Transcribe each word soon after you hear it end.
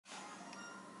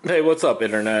Hey, what's up,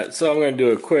 internet? So I'm going to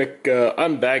do a quick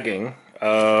unbagging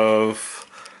of,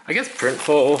 I guess,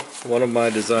 Printful, one of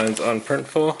my designs on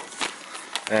Printful,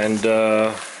 and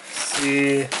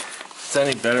see if it's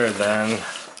any better than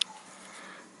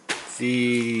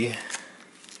the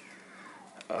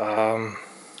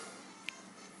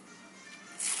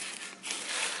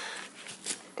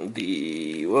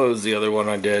what was the other one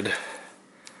I did?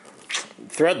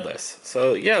 Threadless.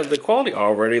 So yeah, the quality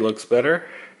already looks better.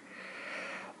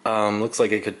 Looks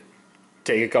like it could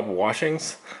take a couple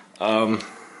washings.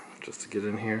 Just to get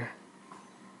in here.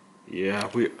 Yeah,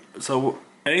 so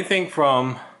anything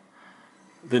from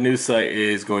the new site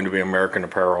is going to be American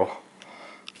Apparel.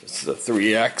 This is a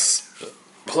 3X,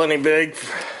 plenty big.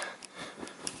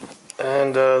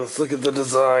 And let's look at the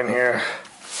design here.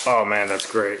 Oh man, that's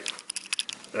great.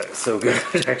 That's so good,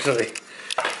 actually.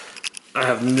 I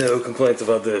have no complaints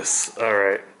about this.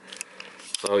 Alright.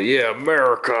 So yeah,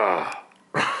 America.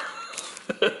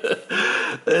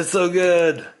 It's so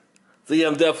good. So yeah,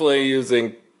 I'm definitely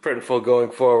using Printful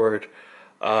going forward.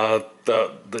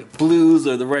 The blues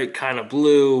are the right kind of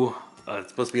blue. It's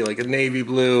supposed to be like a navy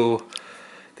blue.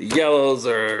 The yellows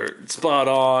are spot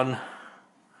on.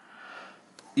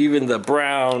 Even the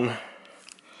brown.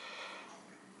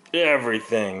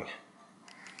 Everything.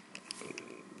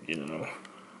 You know.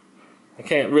 I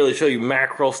can't really show you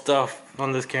macro stuff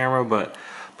on this camera, but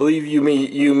believe you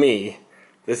me,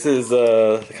 this is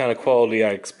the kind of quality I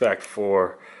expect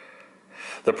for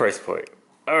the price point.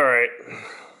 Alright.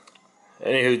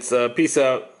 Anywho, peace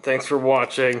out. Thanks for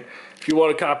watching. If you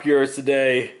want to copy yours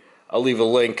today, I'll leave a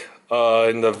link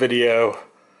in the video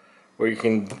where you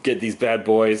can get these bad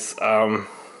boys. You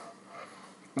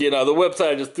know, the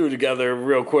website I just threw together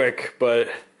real quick, but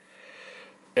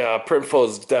yeah, Printful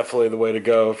is definitely the way to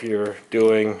go if you're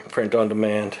doing print on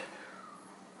demand.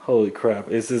 Holy crap,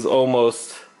 this is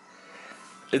almost,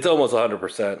 it's almost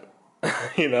 100%,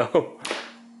 you know?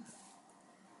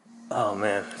 Oh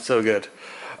man, so good.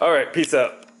 Alright, peace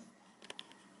out.